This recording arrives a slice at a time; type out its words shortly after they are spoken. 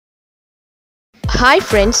Hi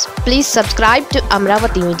friends, please subscribe to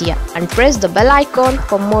Amravathi Media and press the bell icon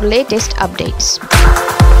for more latest updates.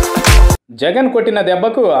 Jagan కొట్టిన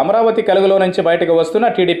దెబ్బకు అమరావతి కలుగులో నుంచి బయటకు వస్తున్న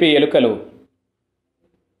TDP ఎలుకలు.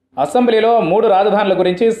 అసెంబ్లీలో 3 రాజధానుల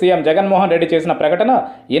గురించి సీఎం జగన్మోహన్ రెడ్డి చేసిన ప్రకటన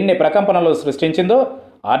ఎన్ని ప్రకంపనలు సృష్టించిందో,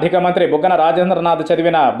 ఆర్థిక మంత్రి బుగ్గన రాజేంద్రనాథ్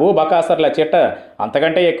చదివిన భూ బకాసర్ల చిట్ట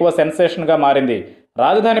అంతకంటే ఎక్కువ సెన్సేషన్గా మారింది.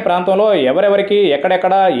 రాజధాని ప్రాంతంలో ఎవరెవరికి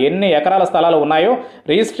ఎక్కడెక్కడ ఎన్ని ఎకరాల స్థలాలు ఉన్నాయో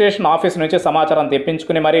రిజిస్ట్రేషన్ ఆఫీస్ నుంచి సమాచారం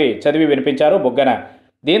తెప్పించుకుని మరీ చదివి వినిపించారు బుగ్గన.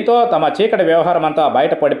 దీంతో తమ చీకటి వ్యవహారం అంతా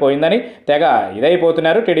బయటపడిపోయిందని తెగ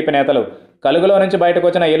ఇదైపోతున్నారు టీడీపీ నేతలు. కలుగులో నుంచి బయటకు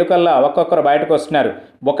వచ్చిన ఎలుకల్లా ఒక్కొక్కరు బయటకు వస్తున్నారు,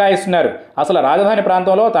 బుకాయిస్తున్నారు. అసలు రాజధాని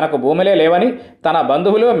ప్రాంతంలో తనకు భూములే లేవని, తన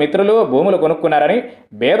బంధువులు మిత్రులు భూములు కొనుక్కున్నారని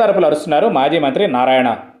బేదరుపులు అరుస్తున్నారు మాజీ మంత్రి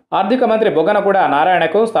నారాయణ. ఆర్థిక మంత్రి బుగ్గన కూడా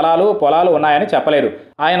నారాయణకు స్థలాలు పొలాలు ఉన్నాయని చెప్పలేదు.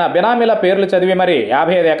 ఆయన బినామీల పేర్లు చదివి మరి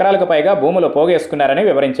 55 ఎకరాలకు పైగా భూములు పోగేసుకున్నారని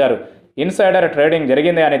వివరించారు. ఇన్సైడర్ ట్రేడింగ్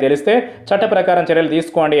జరిగింది అని తెలిస్తే చట్ట ప్రకారం చర్యలు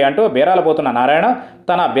తీసుకోండి అంటూ బేరాలు పోతున్న నారాయణ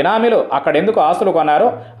తన బినామీలు అక్కడెందుకు ఆస్తులు కొన్నారో,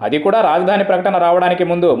 అది కూడా రాజధాని ప్రకటన రావడానికి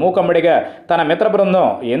ముందు మూకమ్మడిగా తన మిత్ర బృందం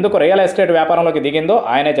ఎందుకు రియల్ ఎస్టేట్ వ్యాపారంలోకి దిగిందో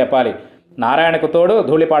ఆయనే చెప్పాలి. నారాయణకు తోడు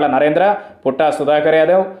ధూళిపాళ్ల నరేంద్ర, పుట్టా సుధాకర్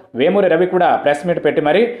యాదవ్, వేమూరి రవి కూడా ప్రెస్ మీట్ పెట్టి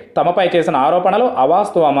మరీ తమపై చేసిన ఆరోపణలు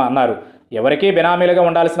అవాస్తవమా అన్నారు. ఎవరికీ బినామీలుగా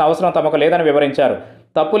ఉండాల్సిన అవసరం తమకు లేదని వివరించారు.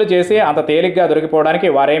 తప్పులు చేసి అంత తేలిగ్గా దొరికిపోవడానికి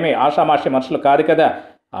వారేమీ ఆషామాషి మనుషులు కాదు కదా.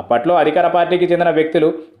 అప్పట్లో అధికార పార్టీకి చెందిన వ్యక్తులు,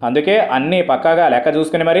 అందుకే అన్నీ పక్కాగా లెక్క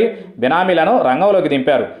చూసుకుని మరీ బినామీలను రంగంలోకి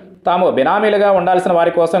దింపారు. తాము బినామీలుగా ఉండాల్సిన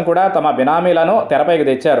వారి కోసం కూడా తమ బినామీలను తెరపైకి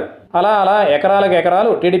తెచ్చారు. అలా ఎకరాలకు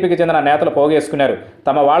ఎకరాలు టీడీపీకి చెందిన నేతలు పోగేసుకున్నారు.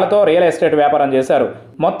 తమ వాళ్లతో రియల్ ఎస్టేట్ వ్యాపారం చేశారు.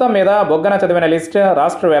 మొత్తం మీద బొగ్గన చదివిన లిస్ట్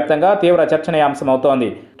రాష్ట్ర వ్యాప్తంగా తీవ్ర చర్చనీయాంశం అవుతోంది.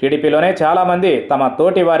 టీడీపీలోనే చాలామంది తమ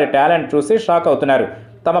తోటి వారి టాలెంట్ చూసి షాక్ అవుతున్నారు.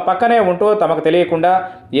 తమ పక్కనే ఉంటూ తమకు తెలియకుండా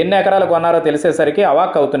ఎన్ని ఎకరాలు కొన్నారో తెలిసేసరికి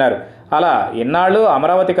అవాక్ అవుతున్నారు. అలా ఇన్నాళ్ళు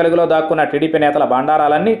అమరావతి కలుగులో దాక్కున్న టీడీపీ నేతల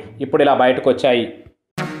బండారాలన్నీ ఇప్పుడు ఇలా బయటకు వచ్చాయి.